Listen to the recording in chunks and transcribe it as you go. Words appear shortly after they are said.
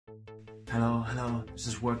Hello, is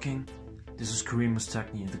this working? This is Karim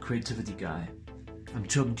Mustaghni, the creativity guy. I'm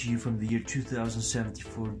talking to you from the year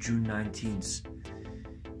 2074, June 19th.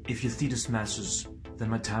 If you thetis masters,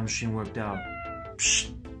 then my time machine worked out.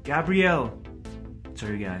 Psst, Gabrielle!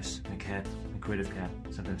 Sorry guys, my cat, my creative cat,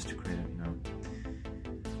 sometimes too creative, you know.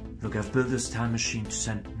 Look, I've built this time machine to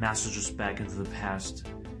send messages back into the past.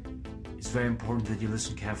 It's very important that you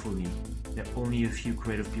listen carefully. There are only a few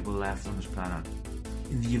creative people left on this planet.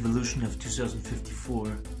 In the evolution of 2054,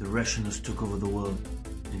 the rationalists took over the world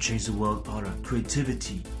and changed the world order.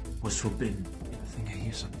 Creativity was forbidden. I think I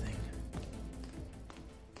hear something.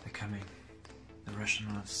 They're coming. The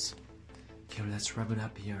rationalists. Okay, let's wrap it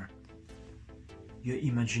up here. Your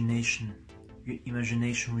imagination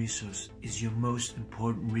resource is your most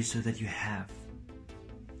important resource that you have.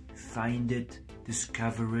 Find it,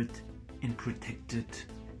 discover it, and protect it.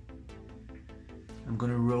 I'm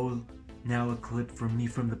gonna roll now a clip from me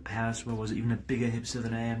from the past where I was even a bigger hipster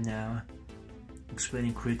than I am now,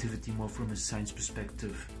 explaining creativity more from a science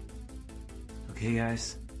perspective. Okay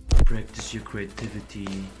guys? Practice your creativity,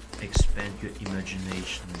 expand your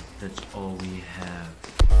imagination, that's all we have.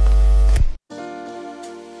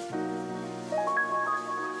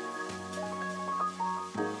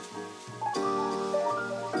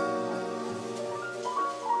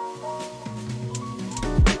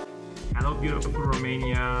 Hello beautiful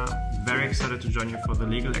Romania, very excited to join you for the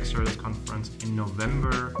Legal Accelerators conference in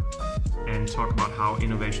November and talk about how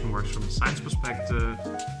innovation works from a science perspective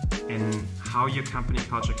and how your company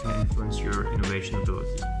culture can influence your innovation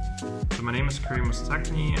ability. So my name is Karim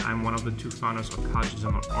Mustaghni, I'm one of the two founders of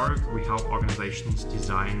culturedesign.org. We help organizations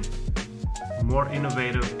design more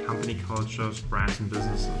innovative company cultures, brands and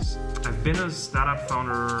businesses. I've been a startup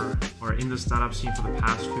founder or in the startup scene for the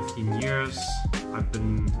past 15 years. I've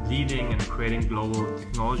been leading and creating global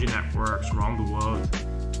technology networks around the world.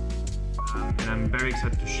 And I'm very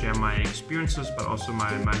excited to share my experiences, but also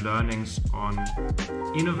my learnings on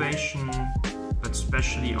innovation, but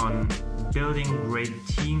especially on building great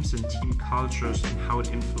teams and team cultures and how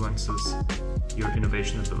it influences your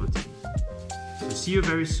innovation ability. So see you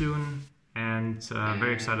very soon and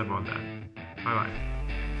very excited about that. Bye bye.